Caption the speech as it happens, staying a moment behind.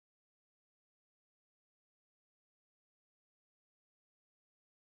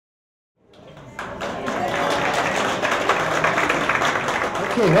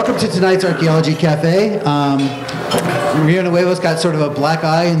Okay, welcome to tonight's Archaeology Cafe. Rio Nuevo's got sort of a black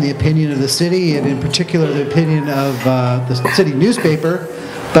eye in the opinion of the city, and in particular the opinion of the city newspaper.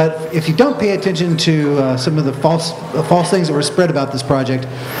 But if you don't pay attention to some of the false things that were spread about this project,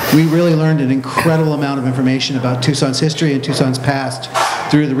 we really learned an incredible amount of information about Tucson's history and Tucson's past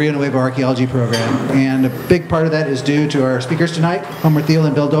through the Rio Nuevo Archaeology program. And a big part of that is due to our speakers tonight, Thiel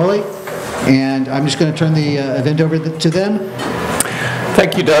and Doelle. And I'm just going to turn the event over to them.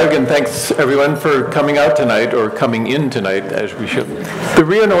 Thank you, Doug, and thanks everyone for coming out tonight, or coming in tonight, as we should. The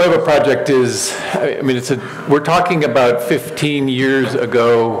Rio Nuevo project is, we're talking about 15 years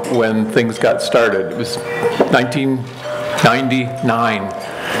ago when things got started. It was 1999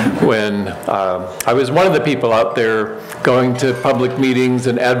 when I was one of the people out there going to public meetings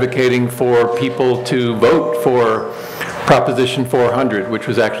and advocating for people to vote for Proposition 400, which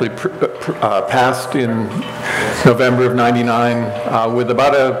was actually passed in November of '99 with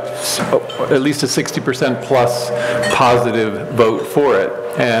about at least a 60% plus positive vote for it.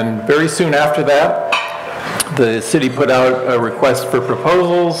 And very soon after that, the city put out a request for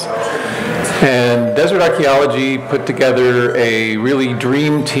proposals, and Desert Archaeology put together a really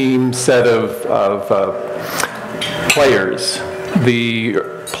dream team set of players. The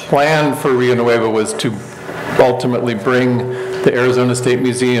plan for Rio Nuevo was to ultimately bring the Arizona State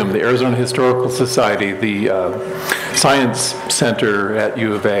Museum, the Arizona Historical Society, the Science Center at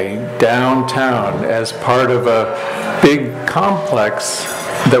U of A downtown as part of a big complex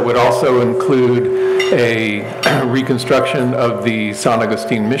that would also include a reconstruction of the San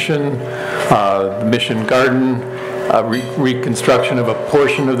Agustin Mission, the Mission Garden, reconstruction of a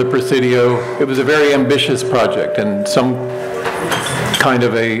portion of the Presidio. It was a very ambitious project, and some kind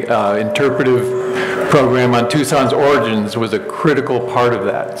of a interpretive program on Tucson's origins was a critical part of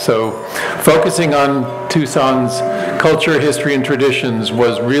that. So focusing on Tucson's culture, history, and traditions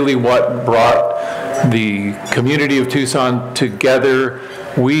was really what brought the community of Tucson together.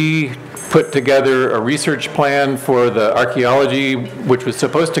 We put together a research plan for the archaeology, which was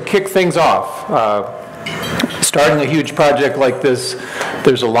supposed to kick things off. Starting a huge project like this,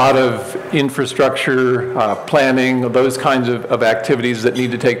 there's a lot of infrastructure, planning, those kinds of activities that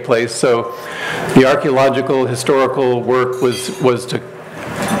need to take place. So the archaeological, historical work was to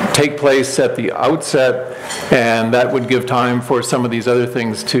take place at the outset, and that would give time for some of these other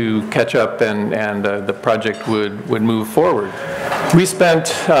things to catch up, and the project would move forward. We spent,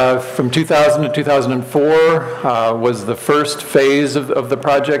 from 2000 to 2004, was the first phase of the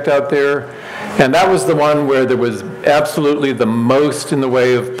project out there. And that was the one where there was absolutely the most in the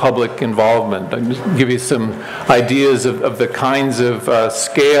way of public involvement. I'll just give you some ideas of the kinds of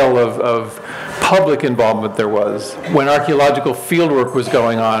scale of public involvement there was. When archaeological fieldwork was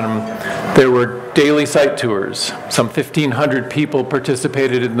going on, there were daily site tours. Some 1,500 people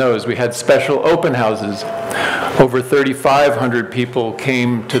participated in those. We had special open houses. Over 3,500 people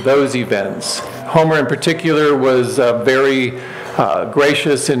came to those events. Homer in particular was very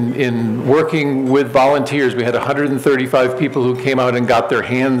gracious in working with volunteers. We had 135 people who came out and got their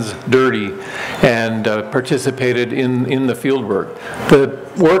hands dirty and participated in the field work. The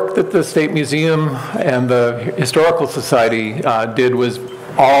work that the State Museum and the Historical Society did was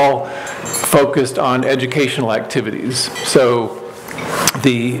all focused on educational activities. So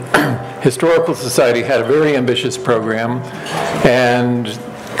the Historical Society had a very ambitious program, and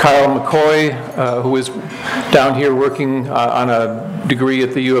Kyle McCoy, who was down here working on a degree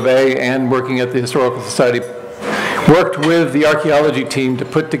at the U of A and working at the Historical Society, worked with the archaeology team to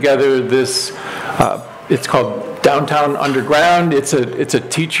put together this, it's called Downtown Underground. It's a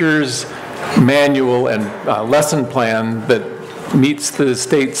teacher's manual and lesson plan that meets the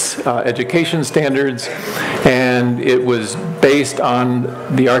state's education standards, and it was based on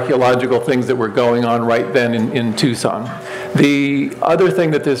the archaeological things that were going on right then in Tucson. The other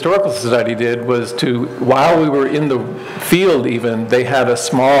thing that the Historical Society did was to, while we were in the field even, they had a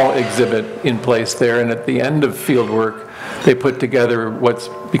small exhibit in place there, and at the end of field work, they put together what's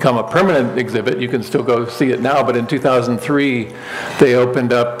become a permanent exhibit. You can still go see it now, but in 2003, they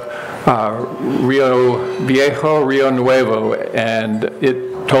opened up Rio Viejo, Rio Nuevo, and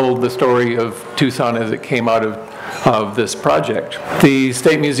it told the story of Tucson as it came out of this project. The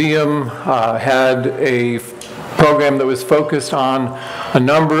State Museum had a program that was focused on a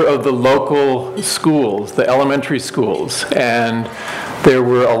number of the local schools, the elementary schools, and There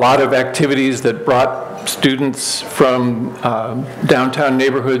were a lot of activities that brought students from downtown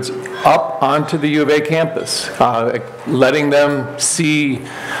neighborhoods up onto the U of A campus, letting them see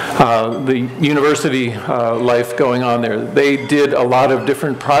the university life going on there. They did a lot of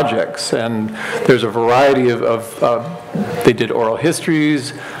different projects, and there's a variety they did oral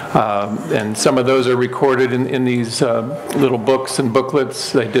histories, and some of those are recorded in these little books and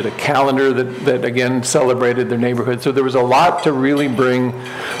booklets. They did a calendar that again celebrated their neighborhood. So there was a lot to really bring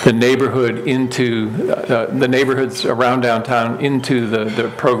the neighborhood into, the neighborhoods around downtown into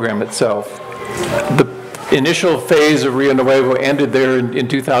the program itself. The initial phase of Rio Nuevo ended there in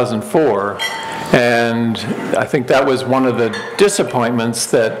 2004, and I think that was one of the disappointments,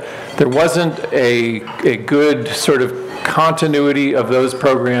 that there wasn't a good sort of continuity of those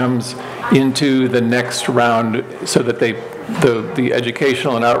programs into the next round, so that the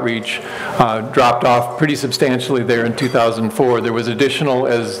educational and outreach dropped off pretty substantially there in 2004. There was additional,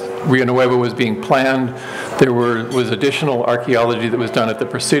 as Rio Nuevo was being planned, there was additional archaeology that was done at the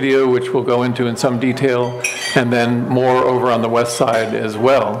Presidio, which we'll go into in some detail, and then more over on the west side as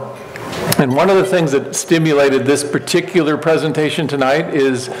well. And one of the things that stimulated this particular presentation tonight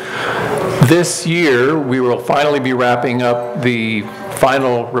is this year we will finally be wrapping up the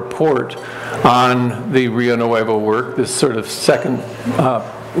final report on the Rio Nuevo work, this sort of second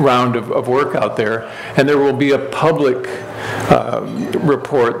round of work out there, and there will be a public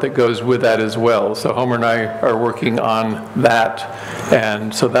report that goes with that as well. So Homer and I are working on that,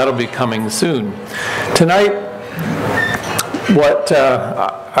 and so that'll be coming soon. Tonight, what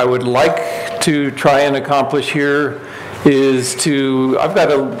I would like to try and accomplish here is I've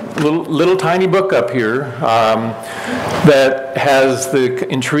got a little tiny book up here that has the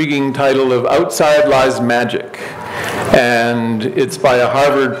intriguing title of Outside Lies Magic. And it's by a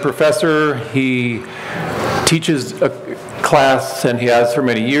Harvard professor. He teaches a class, and he has for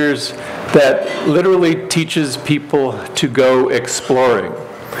many years, that literally teaches people to go exploring,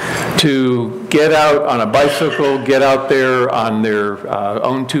 to get out on a bicycle, get out there on their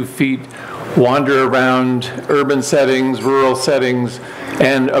own 2 feet, wander around urban settings, rural settings,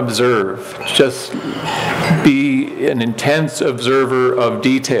 and observe. Just be an intense observer of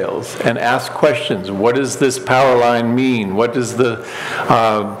details and ask questions. What does this power line mean? What does the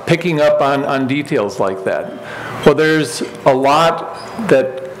picking up on details like that? Well, there's a lot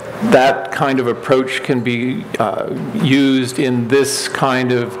that kind of approach can be used in this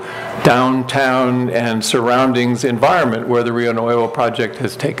kind of downtown and surroundings environment where the Rio Nuevo project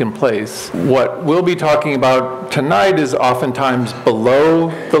has taken place. What we'll be talking about tonight is oftentimes below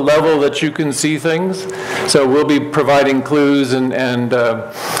the level that you can see things. So we'll be providing clues and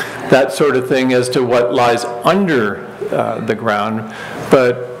that sort of thing as to what lies under the ground.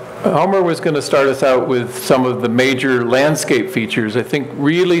 But Homer was going to start us out with some of the major landscape features. I think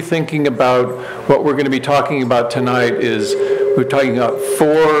really thinking about what we're going to be talking about tonight is we're talking about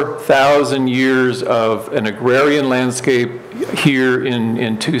 4,000 years of an agrarian landscape here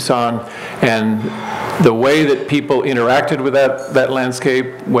in Tucson, and the way that people interacted with that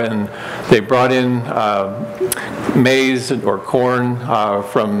landscape when they brought in maize or corn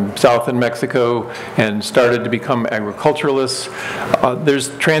from south in Mexico and started to become agriculturalists.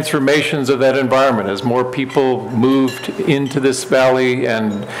 There's transformations of that environment as more people moved into this valley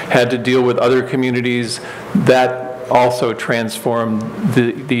and had to deal with other communities. That also transformed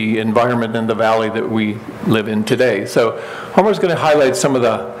the environment in the valley that we live in today. So Homer's going to highlight some of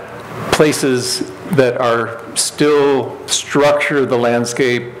the places that are still structure the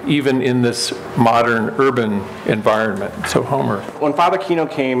landscape even in this modern urban environment. So Homer. When Father Kino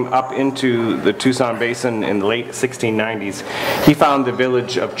came up into the Tucson Basin in the late 1690s, he found the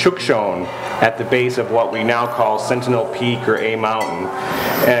village of Tucson at the base of what we now call Sentinel Peak or A Mountain.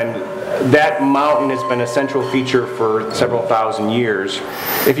 And that mountain has been a central feature for several thousand years.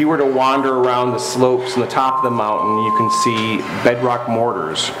 If you were to wander around the slopes on the top of the mountain, you can see bedrock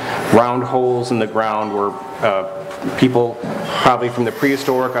mortars, round holes in the ground where people, probably from the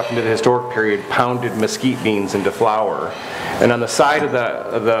prehistoric up into the historic period, pounded mesquite beans into flour. And on the side of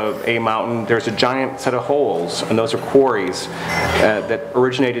the A Mountain, there's a giant set of holes, and those are quarries that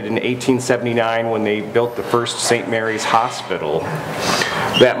originated in 1879 when they built the first St. Mary's Hospital.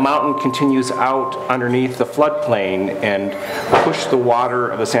 That mountain continues out underneath the floodplain and pushed the water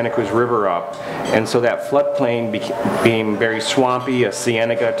of the Santa Cruz River up. And so that floodplain became very swampy, a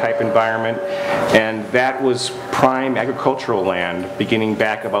cienega type environment, and that was prime agricultural land beginning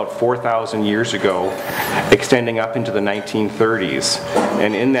back about 4,000 years ago, extending up into the 1930s.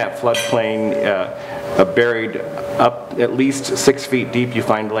 And in that floodplain, buried Up at least 6 feet deep, you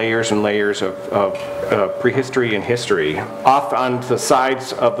find layers and layers of prehistory and history. Off on the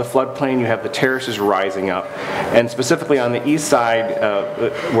sides of the floodplain, you have the terraces rising up, and specifically on the east side,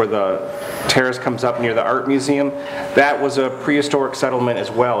 where the terrace comes up near the art museum, that was a prehistoric settlement as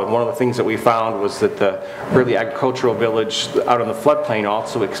well. And one of the things that we found was that the early agricultural village out on the floodplain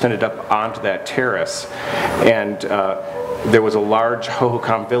also extended up onto that terrace. And there was a large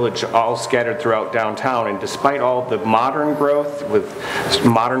Hohokam village all scattered throughout downtown, and despite all the modern growth with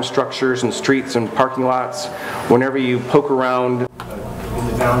modern structures and streets and parking lots, whenever you poke around in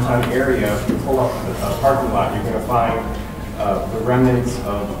the downtown area, you pull up the parking lot, you're going to find the remnants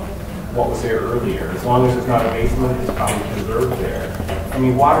of what was there earlier. As long as there's not a basement, it's probably preserved there. I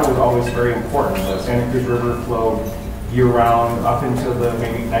mean, water was always very important. The Santa Cruz River flowed year-round up until the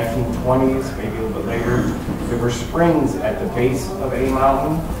maybe 1920s, maybe a little bit later. There were springs at the base of A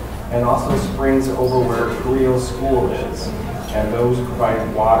Mountain, and also springs over where Rio School is. And those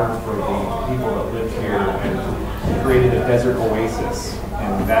provided water for the people that lived here and created a desert oasis.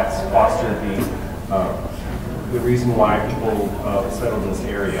 And that's fostered the reason why people settled in this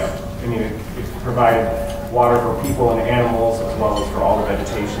area. I mean, it provided water for people and animals, as well as for all the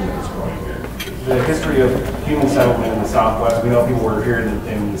vegetation that was growing here. The history of human settlement in the Southwest, we know people were here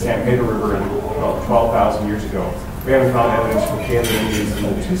in the San Pedro River about 12,000 years ago. We haven't found evidence for Paleo Indians in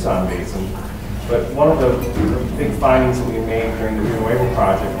the Tucson Basin. But one of the big findings that we made during the Rio Nuevo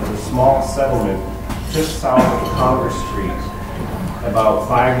project was a small settlement just south of Congress Street, about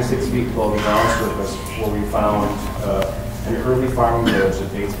 5 to 6 feet below the ground surface, where we found an early farming village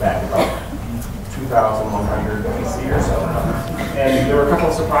that dates back about 2,100 BC or so. And there were a couple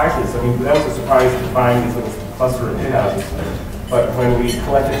of surprises. I mean, that was a surprise to find these little cluster of pit houses. But when we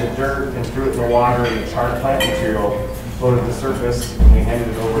collected the dirt and threw it in the water and the charred plant material floated to the surface, and we handed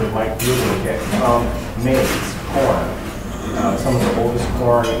it over to Mike Thiel to get from maize, corn, some of the oldest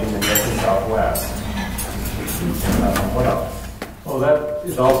corn in the American Southwest. What else? Well, that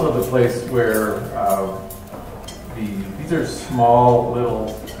is also the place where these are small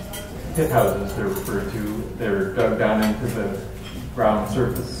little pit houses they're referred to. They're dug down into the ground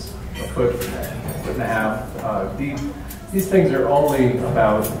surface a foot and a half deep. These things are only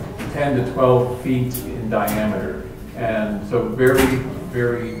about 10 to 12 feet in diameter, and so very,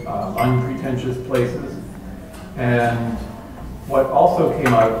 very unpretentious places. And what also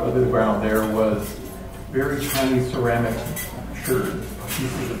came out of the ground there was very tiny ceramic sherds,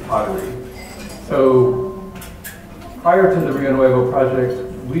 pieces of pottery. So prior to the Rio Nuevo project,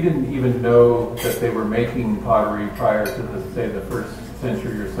 we didn't even know that they were making pottery prior to the, say, the 1st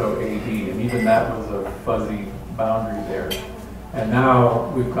century or so AD, and even that was a fuzzy boundary there. And now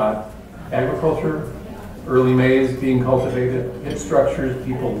we've got agriculture, early maize being cultivated, pit structures,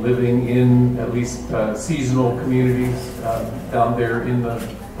 people living in at least seasonal communities down there in the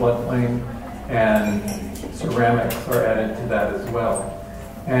floodplain, and ceramics are added to that as well.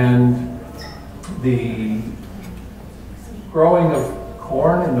 And the growing of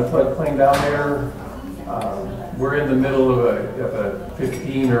corn in the floodplain down there, we're in the middle of a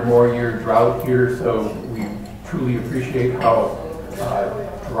 15 or more year drought here, so we truly appreciate how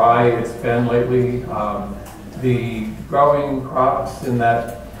dry it's been lately. The growing crops in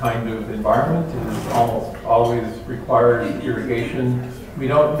that kind of environment is almost always requires irrigation. We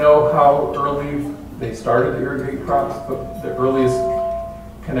don't know how early they started to irrigate crops, but the earliest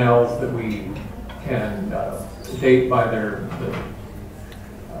canals that we can date by the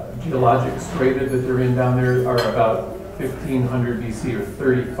geologic strata that they're in down there are about 1500 BC or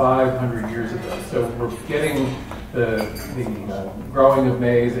 3,500 years ago. So we're getting the growing of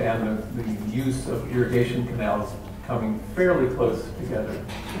maize and the use of irrigation canals coming fairly close together.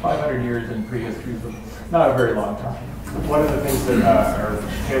 500 years in prehistory, but not a very long time. One of the things that our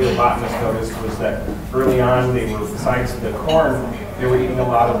paleobotanists noticed was that early on they were, besides the corn, they were eating a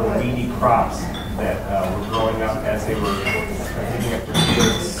lot of the weedy crops that were growing up as they were picking up their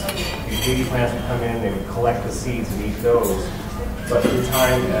fields. These weedy plants would come in, they would collect the seeds and eat those. But through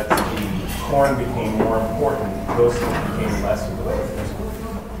time, as the corn became more important, those things became less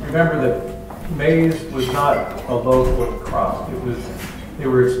important. Remember that maize was not a low-foot crop. They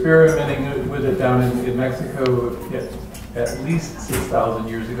were experimenting with it down in Mexico at least 6,000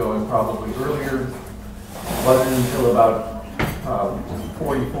 years ago and probably earlier. It wasn't until about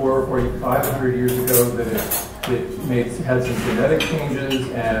 4,500 years ago that it had some genetic changes,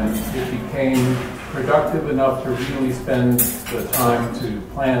 and it became productive enough to really spend the time to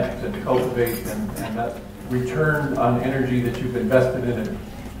plant and cultivate, and that return on energy that you've invested in it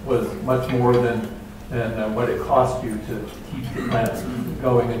was much more than what it cost you to keep the plants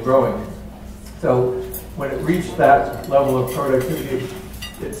going and growing. So when it reached that level of productivity,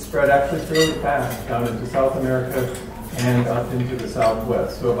 it spread actually fairly fast down into South America and up into the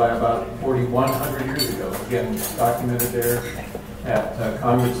Southwest. So by about 4,100 years ago, again, documented there at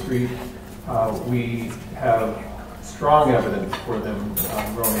Congress Street, we have strong evidence for them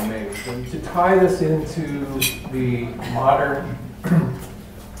growing maize. And to tie this into the modern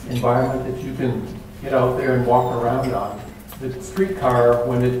environment that you can get out there and walk around on, the streetcar,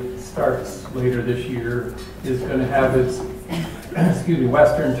 when it starts later this year, is going to have its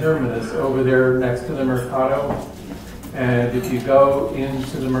western terminus over there next to the Mercado. And if you go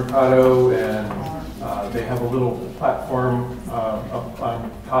into the Mercado, and they have a little platform up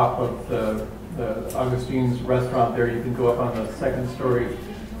on top of the Augustine's restaurant there, you can go up on the second story,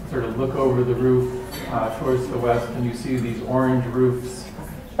 sort of look over the roof towards the west, and you see these orange roofs.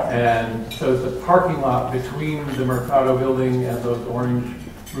 And so the parking lot between the Mercado building and those orange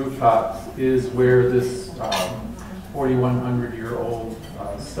rooftops is where this 4,100-year-old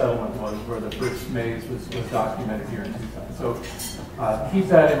settlement was, where the first maize was documented here in Tucson. So keep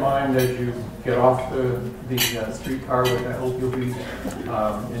that in mind as you get off the streetcar, which I hope you'll be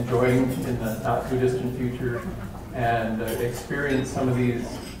enjoying in the not too distant future, and experience some of these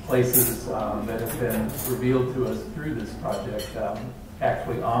places that have been revealed to us through this project,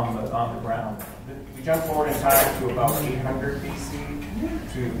 actually on the ground. We jump forward in time to about 800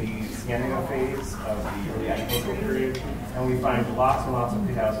 BC to the Scandinavian phase of the early agricultural period, and we find lots and lots of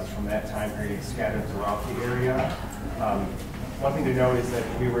pit houses from that time period scattered throughout the area. One thing to note is that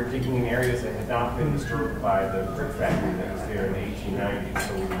we were digging in areas that had not been disturbed by the brick factory that was there in the 1890s,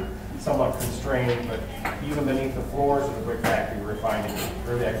 so we were somewhat constrained, but even beneath the floors of the brick factory we were finding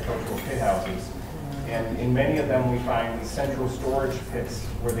early agricultural pit houses. And in many of them we find these central storage pits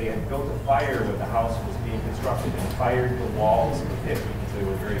where they had built a fire when the house was being constructed and fired the walls of the pit because they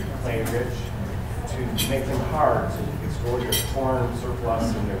were very clay rich to make them hard so they could store their corn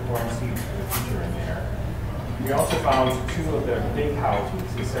surplus and their corn seeds for the future in there. We also found two of the big houses,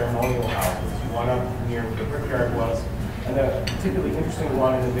 the ceremonial houses, one up near where the brickyard was, and a particularly interesting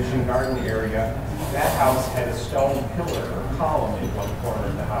one in the Mission Garden area. That house had a stone pillar or column in one corner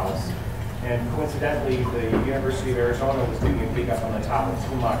of the house. And coincidentally, the University of Arizona was doing a dig up on the top of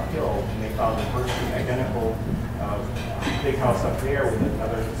Tucson Hill, and they found a virtually identical big house up there with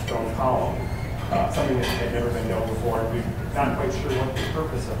another stone column, something that had never been known before. We're not quite sure what the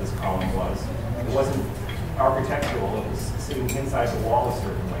purpose of this column was. It wasn't architectural, it was sitting inside the wall a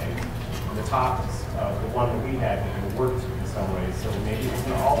certain way. And the top is the one that we had had worked in some ways, so maybe it was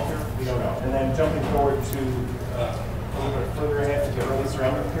an altar, we don't know. And then jumping forward to a little bit further ahead to the early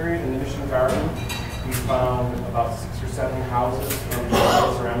ceramic period in the Mission Garden, we found about 6 or 7 houses from the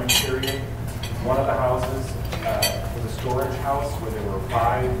early ceramic period. One of the houses was a storage house where there were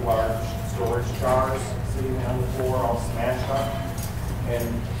 5 large storage jars sitting on the floor, all smashed up. And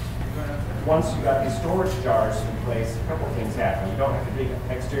once you got these storage jars in place, a couple of things happen. You don't have to dig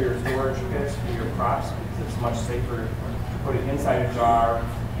exterior storage pits for your crops because it's much safer to put it inside a jar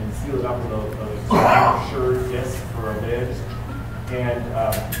and seal it up with a sure disc for a lid. And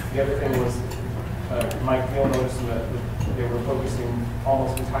the other thing was, Mike Thiel noticed that they were focusing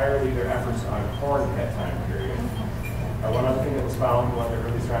almost entirely their efforts on corn at that time period. One other thing that was found in one of the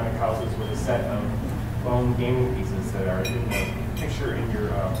early ceramic houses was a set of bone gaming pieces that are in the picture in your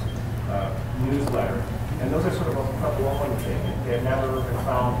newsletter. And those are sort of a couple of one thing. They had never been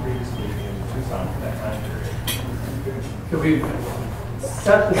found previously in Tucson for that time period. So we've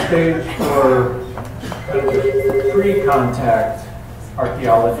set the stage for pre-contact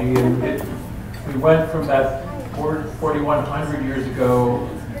archaeology, and we went from that 4,100 years ago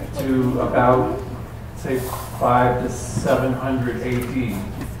to about, say, 500 to 700 AD,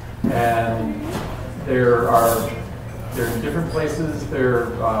 and there are different places.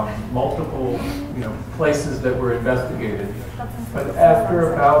 There are multiple, places that were investigated. But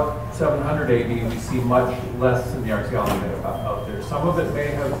after about 700 AD, we see much less in the archaeology out there. Some of it may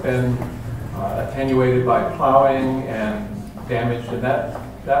have been attenuated by plowing and damaged in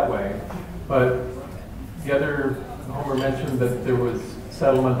that way. But the other, Homer mentioned that there was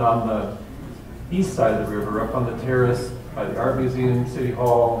settlement on the east side of the river, up on the terrace by the Art Museum, City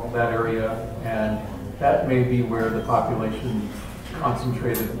Hall, that area, and that may be where the population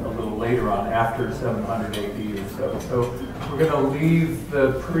concentrated a little later on, after 700 AD or so. So we're going to leave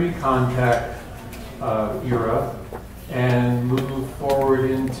the pre-contact era and move forward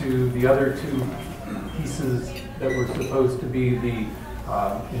into the other 2 pieces that were supposed to be the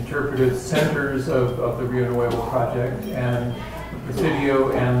interpretive centers of the Rio Nuevo project, and the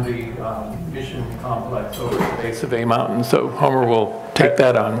Presidio and the mission complex over the Base of A Mountain, so Homer will take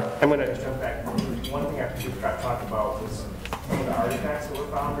that on. I'm going to jump back. One thing I talk about was some of the artifacts that were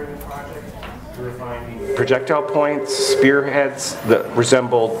found during the project. We were finding projectile points, spearheads that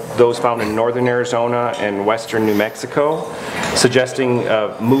resembled those found in northern Arizona and western New Mexico, suggesting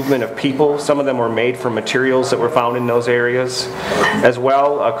movement of people. Some of them were made from materials that were found in those areas. As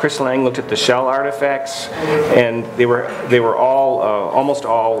well, Chris Lang looked at the shell artifacts, and they were all, almost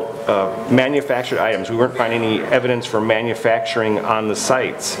all, manufactured items. We weren't finding any evidence for manufacturing on the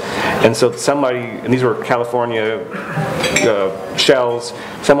sites. And so somebody, and these were California shells,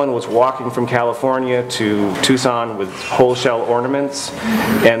 someone was walking from California to Tucson with whole shell ornaments,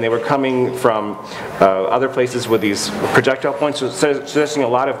 and they were coming from other places with these projectile points, suggesting a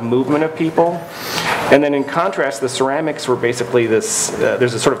lot of movement of people. And then in contrast, the ceramics were basically this,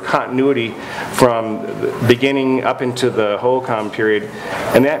 there's a sort of continuity from the beginning up into the Hohokam period,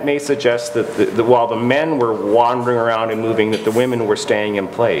 and that may suggest that while the men were wandering around and moving, that the women were staying in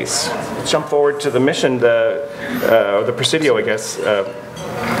place. Let's jump forward to the mission, the Presidio, I guess.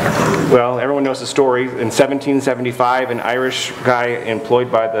 Well, everyone knows the story. In 1775, an Irish guy employed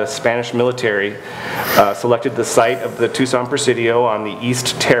by the Spanish military selected the site of the Tucson Presidio on the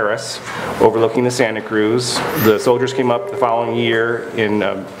East Terrace, overlooking the Santa Cruz. The soldiers came up the following year in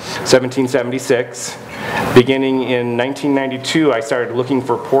 1776. Beginning in 1992, I started looking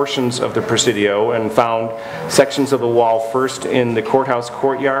for portions of the Presidio and found sections of the wall first in the courthouse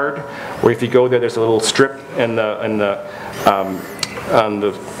courtyard, where if you go there, there's a little strip on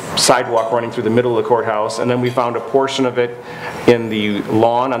the sidewalk running through the middle of the courthouse, and then we found a portion of it in the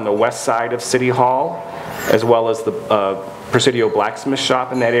lawn on the west side of City Hall, as well as the Presidio blacksmith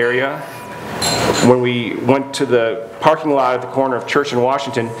shop in that area. When we went to the parking lot at the corner of Church and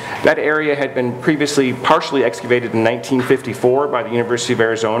Washington, that area had been previously partially excavated in 1954 by the University of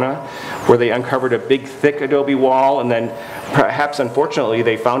Arizona, where they uncovered a big thick adobe wall, and then perhaps unfortunately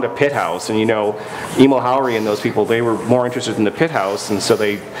they found a pit house. And you know, Emil Howry and those people, they were more interested in the pit house, and so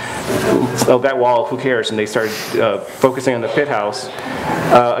they, oh, that wall, who cares, and they started focusing on the pit house.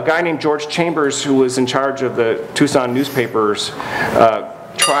 A guy named George Chambers, who was in charge of the Tucson newspapers,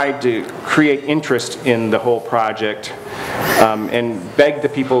 tried to create interest in the whole project and begged the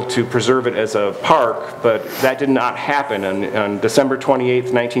people to preserve it as a park, but that did not happen. On December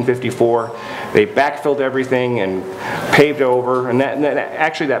 28th, 1954, they backfilled everything and paved over, and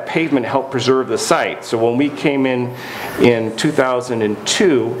actually that pavement helped preserve the site. So when we came in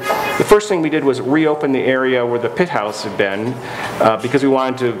 2002, the first thing we did was reopen the area where the pit house had been because we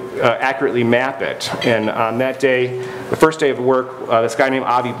wanted to accurately map it. And on that day, the first day of work, this guy named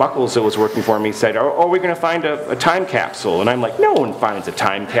Avi Buckles that was working for me said, "Oh, we're going to find a time capsule." And I'm like, "No one finds a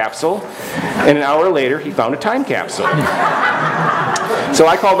time capsule." And an hour later, he found a time capsule. So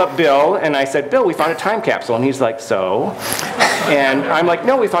I called up Bill and I said, "Bill, we found a time capsule." And he's like, "So?" And I'm like,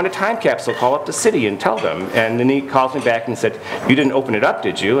 "No, we found a time capsule. Call up the city and tell them." And then he calls me back and said, "You didn't open it up,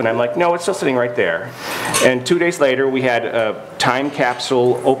 did you?" And I'm like, "No, it's still sitting right there." And 2 days later, we had a time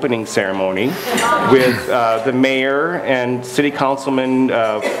capsule opening ceremony with the mayor and city councilman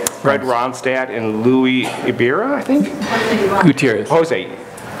Fred Ronstadt and Louis Ibarra, I think? Gutierrez.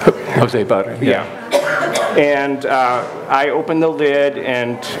 Jose Butter. Yeah. And I opened the lid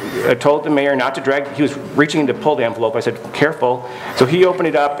and told the mayor not to drag, he was reaching to pull the envelope. I said, "Careful." So he opened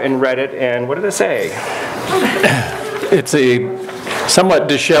it up and read it, and what did it say? It's a somewhat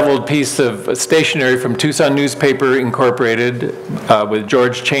disheveled piece of stationery from Tucson Newspaper Incorporated with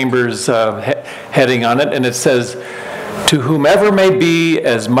George Chambers' heading on it, and it says, "To whomever may be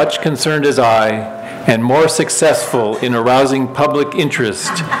as much concerned as I, and more successful in arousing public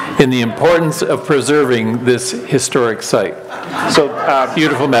interest in the importance of preserving this historic site." So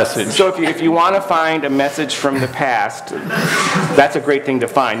beautiful message. So if you want to find a message from the past, that's a great thing to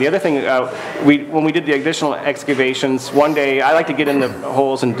find. The other thing, when we did the additional excavations, one day I like to get in the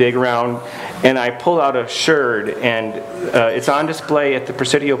holes and dig around, and I pulled out a sherd, and it's on display at the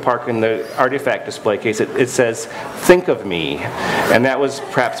Presidio Park in the artifact display case. It says, "Think of me," and that was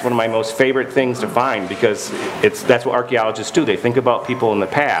perhaps one of my most favorite things to find, because that's what archaeologists do. They think about people in the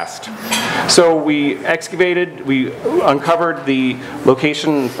past. So we excavated, we uncovered the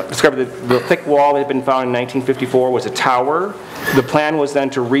location, discovered that the thick wall that had been found in 1954 was a tower. The plan was then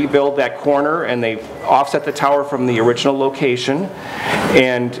to rebuild that corner, and they offset the tower from the original location.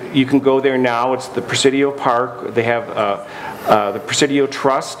 And you can go there now. It's the Presidio Park. They have the Presidio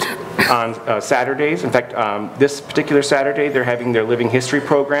Trust on Saturdays. In fact, this particular Saturday, they're having their living history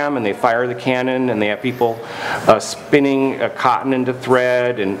program, and they fire the cannon, and they have people spinning cotton into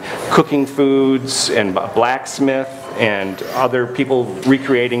thread and cooking foods, and a blacksmith and other people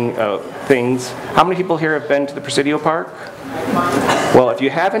recreating things. How many people here have been to the Presidio Park? Well, if you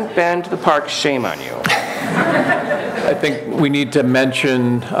haven't been to the park, shame on you. I think we need to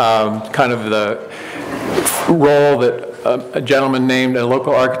mention kind of the role that a gentleman named, a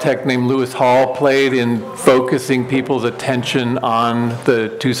local architect named Lewis Hall played in focusing people's attention on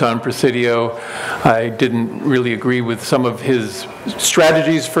the Tucson Presidio. I didn't really agree with some of his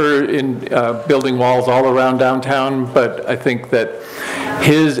strategies for building walls all around downtown, but I think that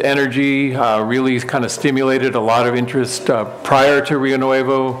his energy really kind of stimulated a lot of interest prior to Rio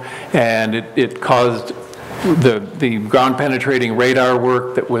Nuevo, and it caused the ground penetrating radar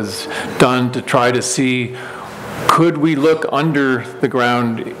work that was done to try to see, could we look under the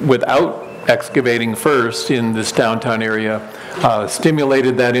ground without excavating first in this downtown area,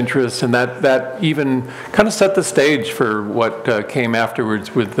 stimulated that interest, and that even kind of set the stage for what came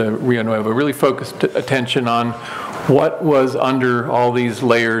afterwards with the Rio Nuevo. Really focused attention on what was under all these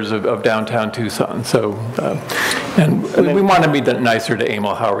layers of downtown Tucson. So, and we want to be nicer to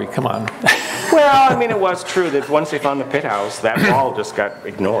Emil Haury, come on. Well, I mean, it was true that once they found the pit house, that wall just got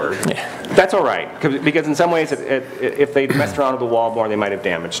ignored. Yeah. That's all right, because in some ways, if they'd messed around with the wall more, they might have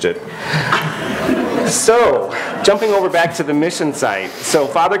damaged it. So, jumping over back to the mission site. So,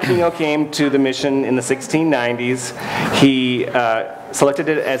 Father Thiel came to the mission in the 1690s. He selected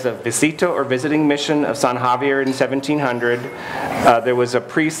it as a visita or visiting mission of San Javier in 1700. There was a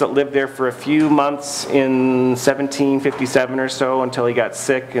priest that lived there for a few months in 1757 or so until he got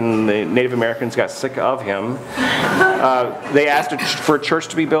sick and the Native Americans got sick of him. They asked for a church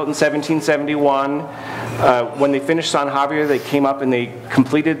to be built in 1771. When they finished San Javier, they came up and they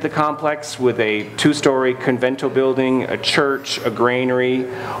completed the complex with a two-story convento building, a church, a granary,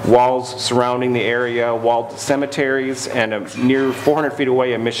 walls surrounding the area, walled cemeteries, and near 400 feet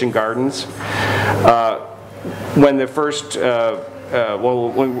away, a mission gardens. When the first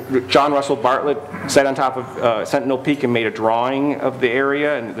when John Russell Bartlett sat on top of Sentinel Peak and made a drawing of the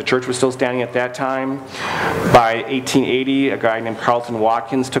area, and the church was still standing at that time. By 1880, a guy named Carlton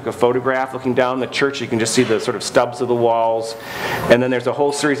Watkins took a photograph looking down the church. You can just see the sort of stubs of the walls. And then there's a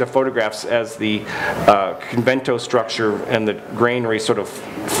whole series of photographs as the convento structure and the granary sort of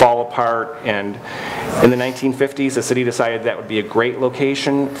fall apart. And in the 1950s, the city decided that would be a great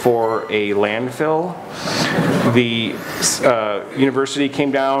location for a landfill. The university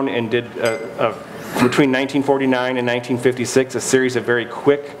came down and did, between 1949 and 1956, a series of very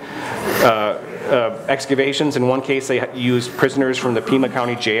quick excavations. In one case, they used prisoners from the Pima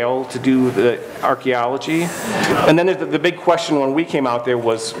County Jail to do the archaeology. And then the big question when we came out there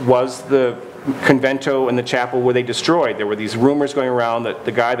was the convento and the chapel, were they destroyed? There were these rumors going around that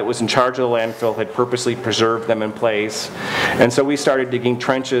the guy that was in charge of the landfill had purposely preserved them in place. And so we started digging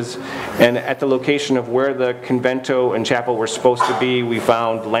trenches, and at the location of where the convento and chapel were supposed to be, we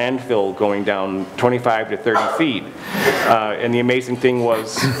found landfill going down 25 to 30 feet. And the amazing thing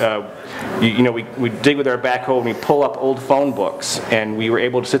was, we dig with our backhoe and we pull up old phone books, and we were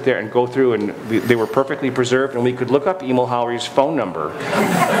able to sit there and go through, and they were perfectly preserved, and we could look up Emil Haury's phone number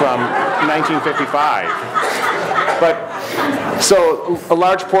from 1955. But so a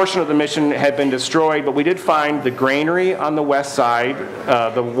large portion of the mission had been destroyed, but we did find the granary on the west side,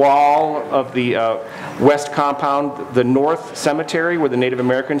 the wall of the west compound, the north cemetery where the Native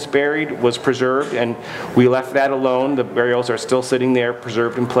Americans buried was preserved, and we left that alone. The burials are still sitting there,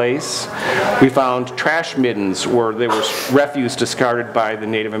 preserved in place. We found trash middens where there was refuse discarded by the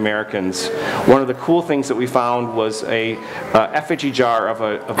Native Americans. One of the cool things that we found was a effigy jar of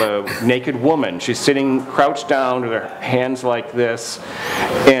a naked woman. She's sitting crouched down with her hands like this,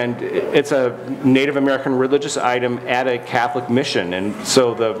 and it's a Native American religious item at a Catholic mission, and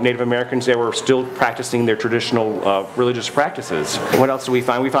so the Native Americans there were still practicing their traditional religious practices. What else did we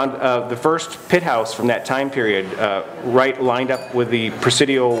find? We found the first pit house from that time period, right lined up with the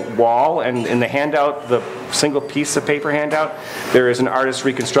Presidio wall, and in the handout, the single piece of paper handout, there is an artist's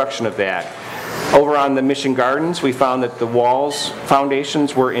reconstruction of that. Over on the Mission Gardens, we found that the walls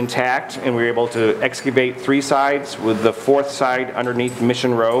foundations were intact, and we were able to excavate 3 sides with the 4th side underneath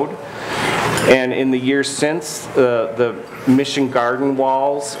Mission Road. And in the years since, the Mission Garden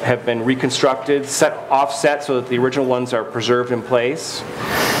walls have been reconstructed, offset so that the original ones are preserved in place.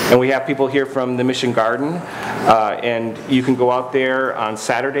 And we have people here from the Mission Garden, and you can go out there on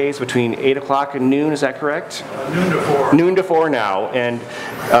Saturdays between 8 o'clock and noon, is that correct? Noon to 4. Noon to 4 now, and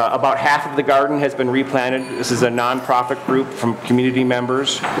about half of the garden has been replanted. This is a non-profit group from community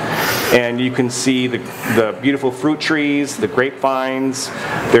members, and you can see the beautiful fruit trees, the grapevines.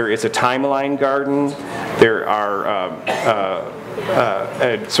 There is a timeline garden. There are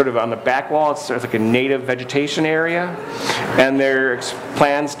sort of on the back wall, it's sort of like a native vegetation area, and there's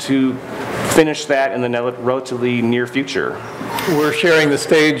plans to finish that in the relatively near future. we're sharing the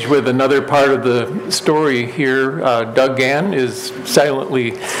stage with another part of the story here. Doug Gann is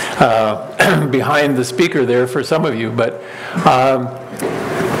silently behind the speaker there for some of you, but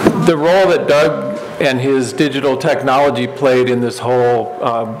the role that Doug and his digital technology played in this whole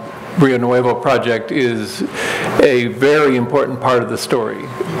Rio Nuevo project is a very important part of the story.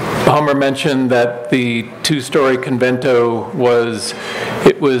 Homer mentioned that the two-story convento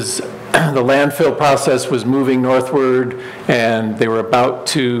the landfill process was moving northward, and they were about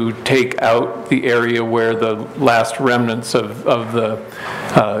to take out the area where the last remnants of the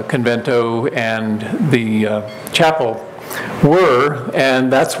convento and the chapel were,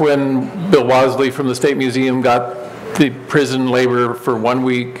 and that's when Bill Wasley from the State Museum got the prison labor for 1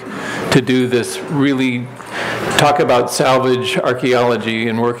 week to do this really talk about salvage archaeology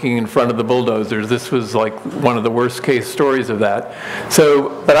and working in front of the bulldozers. This was like one of the worst case stories of that.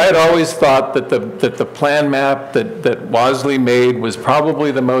 So, but I had always thought that the plan map that Wasley made was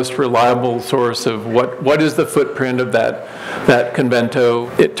probably the most reliable source of what is the footprint of that convento.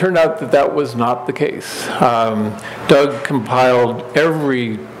 It turned out that that was not the case. Doug compiled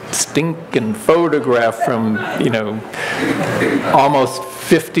every stinking photograph from, almost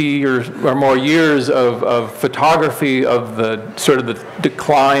 50 or more years of photography of the sort of the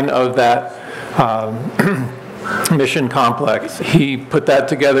decline of that mission complex. He put that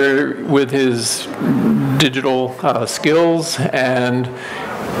together with his digital skills, and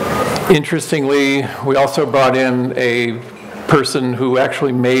interestingly, we also brought in a person who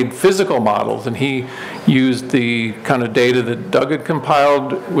actually made physical models, and he used the kind of data that Doug had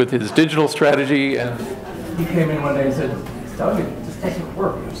compiled with his digital strategy. And he came in one day and said, "Doug, it just doesn't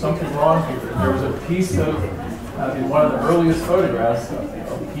work. There's something wrong here." There was a piece of, in one of the earliest photographs,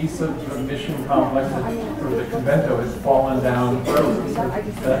 a piece of the mission complex for the convento has fallen down early.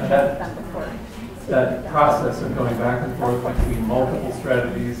 That process of going back and forth between multiple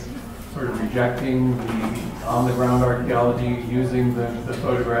strategies, sort of rejecting the on-the-ground archaeology, using the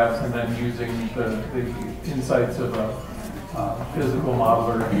photographs, and then using the insights of a physical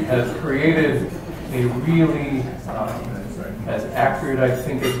modeler, has created a really, as accurate, I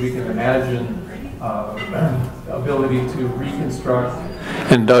think, as we can imagine, ability to reconstruct.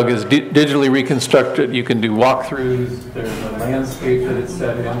 And Doug has digitally reconstructed. You can do walkthroughs. There's a landscape that it's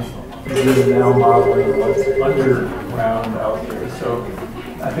set in. He's now modeling what's underground out there. So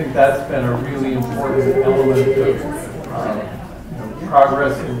I think that's been a really important element of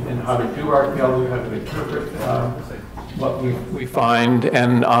progress in how to do archaeology, how to interpret what we find.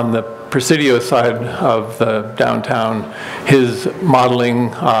 And on the Presidio side of the downtown, his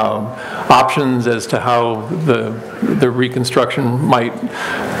modeling options as to how the reconstruction might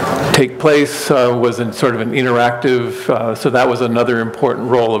take place was in sort of an interactive, so that was another important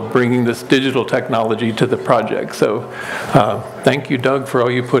role of bringing this digital technology to the project. So thank you, Doug, for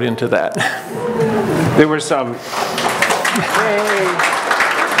all you put into that. There were some,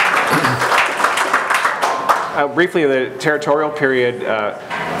 briefly, the territorial period,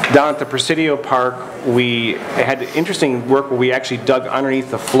 down at the Presidio Park, we had interesting work where we actually dug underneath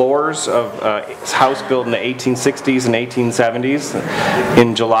the floors of a house built in the 1860s and 1870s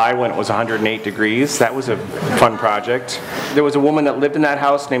in July when it was 108 degrees. That was a fun project. There was a woman that lived in that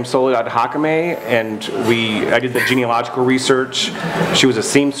house named Soledad Hakame, and I did the genealogical research. She was a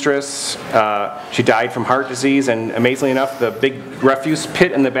seamstress. She died from heart disease, and amazingly enough, the big refuse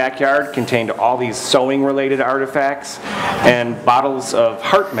pit in the backyard contained all these sewing-related artifacts and bottles of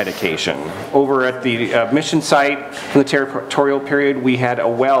heart medication. Over at the mission site from the territorial period, we had a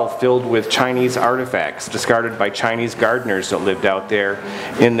well filled with Chinese artifacts discarded by Chinese gardeners that lived out there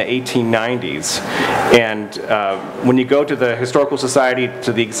in the 1890s. And when you go to the Historical Society,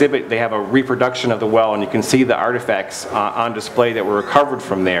 to the exhibit, they have a reproduction of the well, and you can see the artifacts on display that were recovered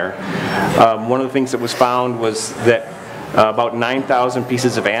from there. One of the things that was found was that about 9,000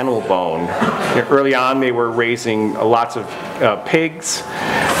 pieces of animal bone. Early on, they were raising lots of pigs.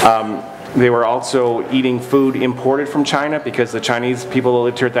 They were also eating food imported from China because the Chinese people that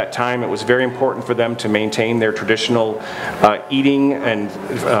lived here at that time, it was very important for them to maintain their traditional eating and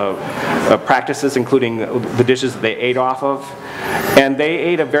practices, including the dishes that they ate off of. And they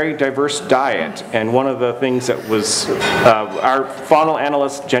ate a very diverse diet. And one of the things that was, our faunal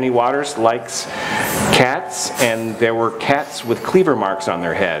analyst, Jenny Waters, likes cats, and there were cats with cleaver marks on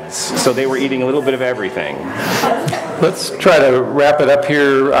their heads. So they were eating a little bit of everything. Let's try to wrap it up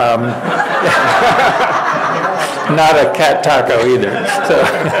here. Not a cat taco either. So,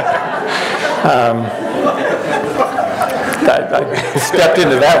 I stepped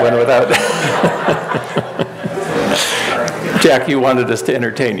into that one without. Jack, you wanted us to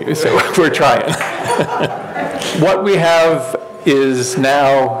entertain you, so we're trying. What we have is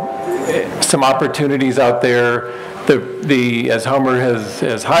now some opportunities out there. As Homer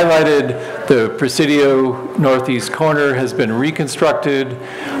has highlighted, the Presidio northeast corner has been reconstructed.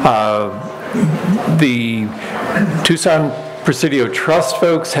 The Tucson Presidio Trust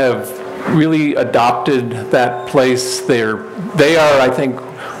folks have really adopted that place. They are, I think,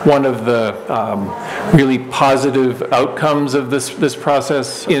 one of the really positive outcomes of this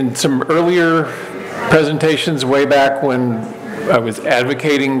process. In some earlier presentations way back when I was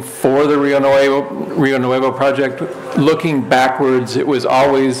advocating for the Rio Nuevo project, looking backwards, it was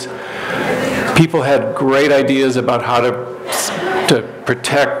always, people had great ideas about how to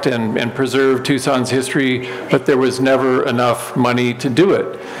protect and preserve Tucson's history, but there was never enough money to do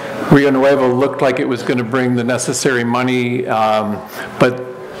it. Rio Nuevo looked like it was going to bring the necessary money, but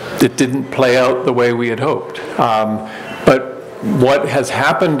it didn't play out the way we had hoped. But what has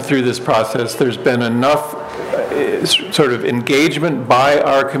happened through this process, there's been enough sort of engagement by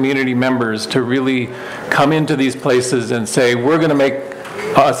our community members to really come into these places and say, we're going to make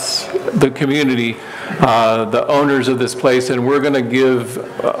us, the community, the owners of this place, and we're going to give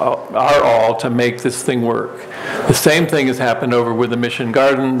our all to make this thing work. The same thing has happened over with the Mission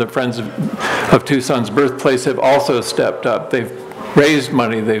Garden. The Friends of Tucson's birthplace have also stepped up. They've raised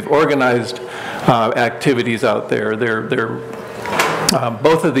money. They've organized activities out there.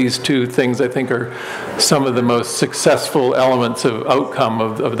 Both of these two things, I think, are some of the most successful elements of outcome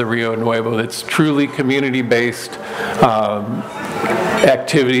of the Rio Nuevo. It's truly community-based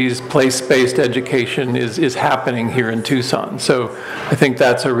activities, place-based education is happening here in Tucson. So I think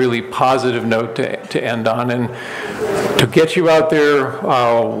that's a really positive note to end on. And to get you out there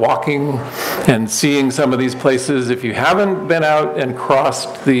walking and seeing some of these places, if you haven't been out and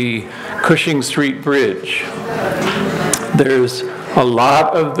crossed the Cushing Street Bridge, there's a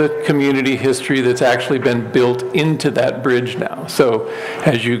lot of the community history that's actually been built into that bridge now. So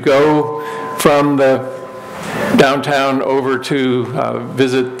as you go from the downtown over to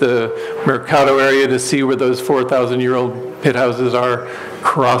visit the Mercado area to see where those 4,000-year-old pit houses are,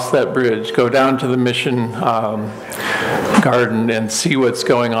 cross that bridge, go down to the Mission Garden and see what's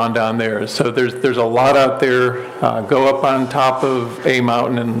going on down there. So there's a lot out there. Go up on top of a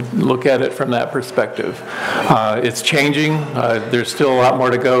mountain and look at it from that perspective. It's changing. There's still a lot more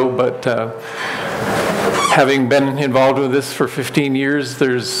to go, but having been involved with this for 15 years,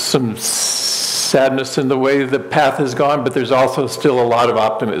 there's some sadness in the way the path has gone, but there's also still a lot of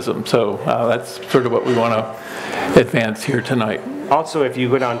optimism. So that's sort of what we want to advance here tonight. Also, if you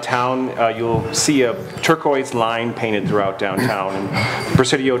go downtown, you'll see a turquoise line painted throughout downtown. And the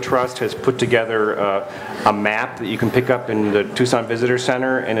Presidio Trust has put together a map that you can pick up in the Tucson Visitor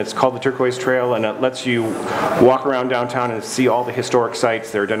Center, and it's called the Turquoise Trail, and it lets you walk around downtown and see all the historic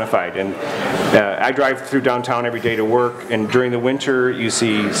sites that are identified. And I drive through downtown every day to work, and during the winter, you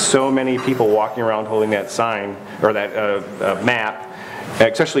see so many people walking around holding that sign, or that map,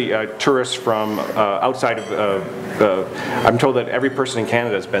 especially tourists from outside of, I'm told that every person in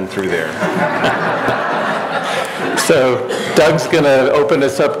Canada has been through there. So Doug's going to open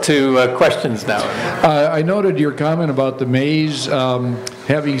us up to questions now. I noted your comment about the maize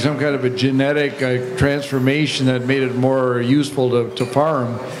having some kind of a genetic transformation that made it more useful to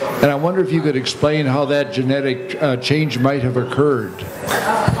farm. And I wonder if you could explain how that genetic change might have occurred.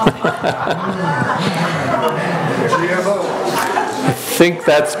 I think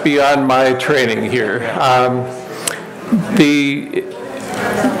that's beyond my training here.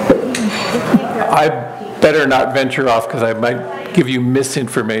 I better not venture off because I might give you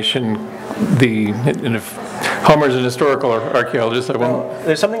misinformation. And if Homer's an historical archaeologist, I won't.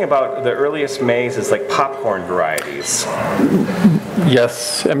 There's something about the earliest maize is like popcorn varieties.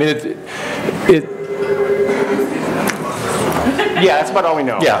 Yes, I mean yeah, that's about all we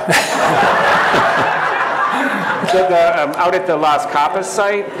know. Yeah. Out at the Las Capas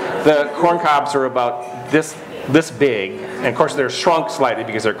site, the corn cobs are about this big, and of course they're shrunk slightly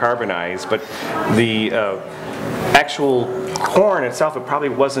because they're carbonized, but the actual corn itself, it probably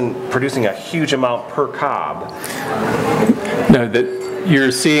wasn't producing a huge amount per cob. No, that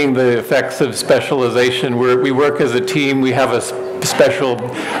you're seeing the effects of specialization. We work as a team. We have a special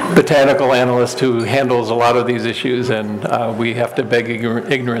botanical analyst who handles a lot of these issues, and we have to beg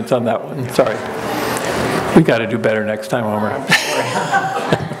ignorance on that one. Sorry. We got to do better next time, Homer.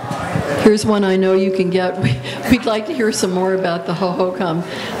 Here's one I know you can get. We'd like to hear some more about the Hohokam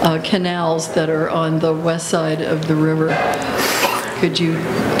canals that are on the west side of the river. Could you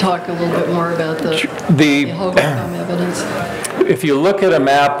talk a little bit more about the Hohokam evidence? if you look at a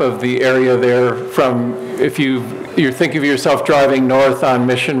map of the area there from, if you think of yourself driving north on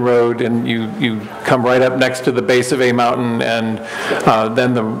Mission Road and you come right up next to the base of a mountain, and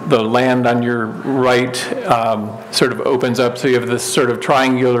then the land on your right sort of opens up, so you have this sort of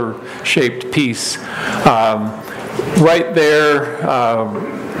triangular shaped piece. Right there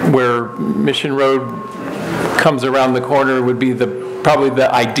where Mission Road comes around the corner would be probably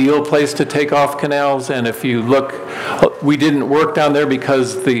the ideal place to take off canals. And if you look, we didn't work down there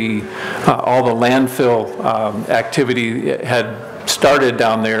because all the landfill activity had started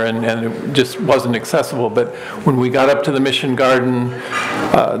down there, and it just wasn't accessible. But when we got up to the Mission Garden,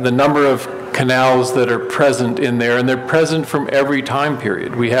 the number of canals that are present in there, and they're present from every time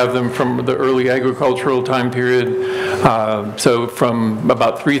period. We have them from the early agricultural time period, so from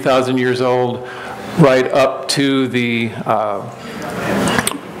about 3,000 years old right up to the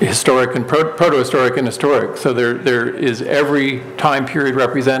historic and protohistoric and historic. So there is every time period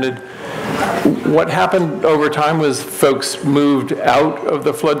represented. What happened over time was folks moved out of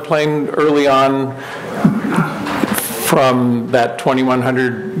the floodplain early on from that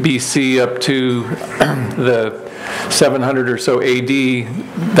 2100 BC up to the 700 or so AD.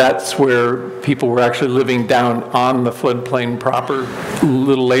 That's where people were actually living down on the floodplain proper. A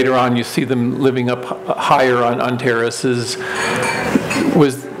little later on, you see them living up higher on terraces.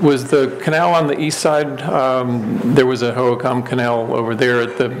 Was the canal on the east side? There was a Hohokam Canal over there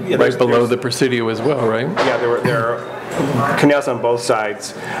at right below the Presidio as well, right? Yeah, there are canals on both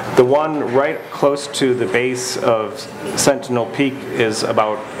sides. The one right close to the base of Sentinel Peak is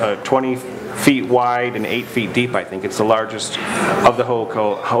about 20 feet wide and 8 feet deep, I think. It's the largest of the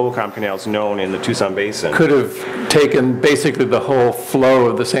Hohokam canals known in the Tucson Basin. Could have taken basically the whole flow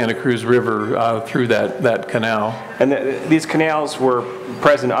of the Santa Cruz River through that canal. And these canals were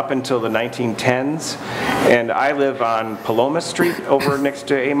present up until the 1910s. And I live on Paloma Street over next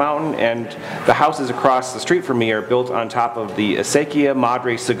to A Mountain, and the houses across the street from me are built on top of the Acequia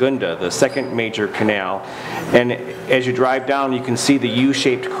Madre Segunda, the second major canal. And as you drive down, you can see the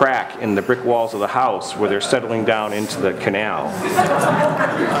U-shaped crack in the brick walls of the house where they're settling down into the canal.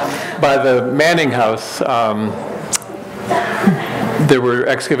 By the Manning House, there were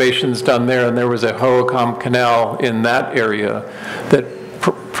excavations done there, and there was a Hohokam Canal in that area that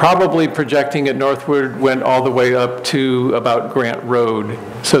probably projecting it northward went all the way up to about Grant Road.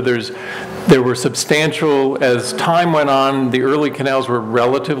 So there were substantial, as time went on, the early canals were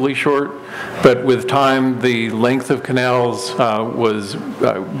relatively short, but with time the length of canals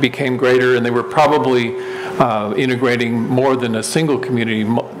became greater, and they were probably integrating more than a single community.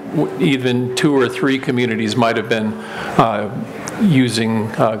 Even 2 or 3 communities might have been using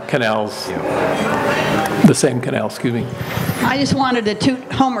canals, the same canal, excuse me. I just wanted to toot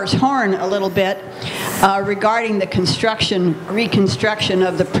Homer's horn a little bit regarding the reconstruction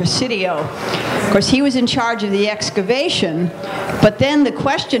of the Presidio. Of course, he was in charge of the excavation, but then the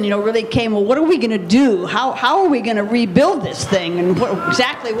question, really came, well, what are we going to do? How are we going to rebuild this thing? And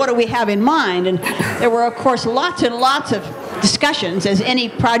exactly what do we have in mind? And there were, of course, lots and lots of discussions, as any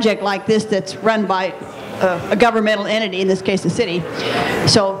project like this that's run by a governmental entity, in this case the city.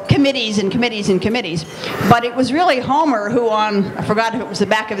 So committees and committees and committees. But it was really Homer who I forgot if it was the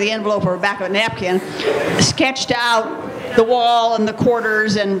back of the envelope or back of a napkin, sketched out the wall and the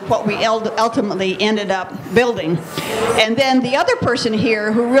quarters and what we ultimately ended up building. And then the other person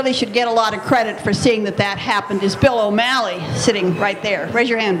here who really should get a lot of credit for seeing that happened is Bill O'Malley, sitting right there. Raise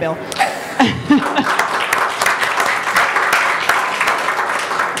your hand, Bill.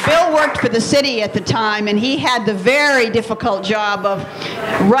 Bill worked for the city at the time, and he had the very difficult job of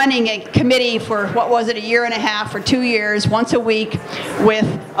running a committee for, what was it, 1.5 years or 2 years, once a week, with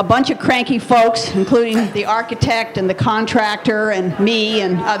a bunch of cranky folks, including the architect and the contractor and me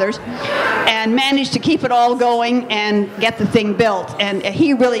and others, and managed to keep it all going and get the thing built. And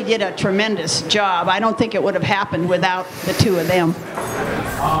he really did a tremendous job. I don't think it would have happened without the two of them.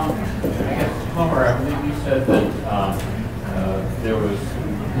 I guess, Homer, I believe you said that there was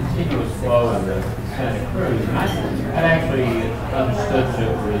continuous flow in the Santa Cruz, and I'd actually understood that it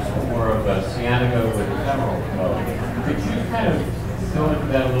was more of a Cienega with ephemeral flow. Could you kind of go into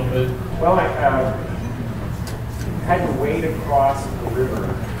that a little bit? Well, I had to wade across the river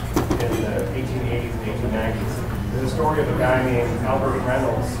in the 1880s and 1890s. There's a story of a guy named Albert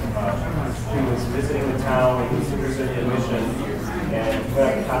Reynolds. He was visiting the town, he was interested in the mission, and he went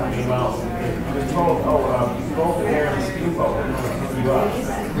up the top of the mountain. He was told, you can go over there in the steamboat and it'll pick you up.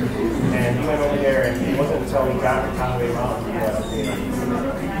 And he went over there, and it wasn't until he got to the top of the mountain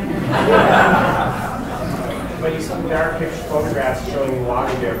but you see dark picture photographs showing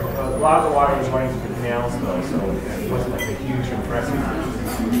water there lot of the water was running through the canals though, so it wasn't like a huge impressive.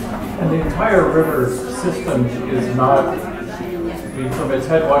 And the entire river system is not, I mean, from its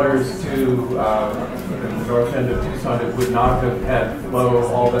headwaters to the north end of Tucson, it would not have had flow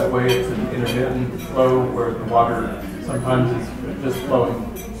all that way. It's an intermittent flow where the water sometimes is just flowing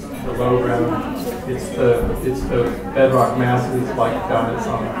below ground. It's the bedrock masses like down at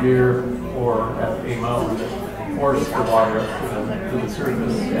San Javier or at A Mountain that force the water up to the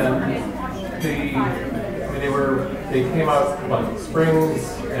surface. And they came out like springs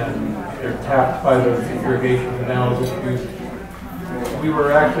and they're tapped by the irrigation canals. We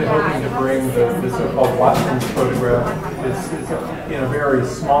were actually hoping to bring the so-called Watson's photograph. It's in a very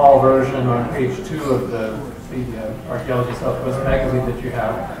small version on page 2 of the Archaeology Southwest magazine that you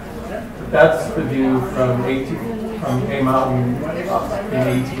have. But that's the view from A Mountain in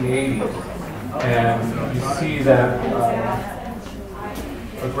 1880. And you see that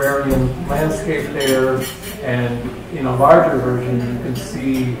agrarian landscape there, and in a larger version you can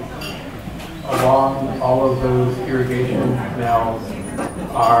see along all of those irrigation canals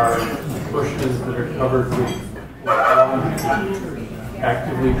are bushes that are covered with laundry,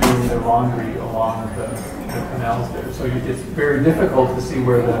 actively doing their laundry along the canals there. So it's very difficult to see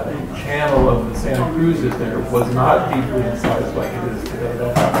where the channel of the Santa Cruz is there. It was not deeply incised like it is today.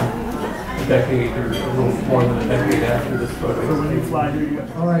 That happened a decade or a little more than a decade after this photo.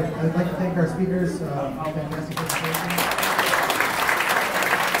 All right, I'd like to thank our speakers. Fantastic.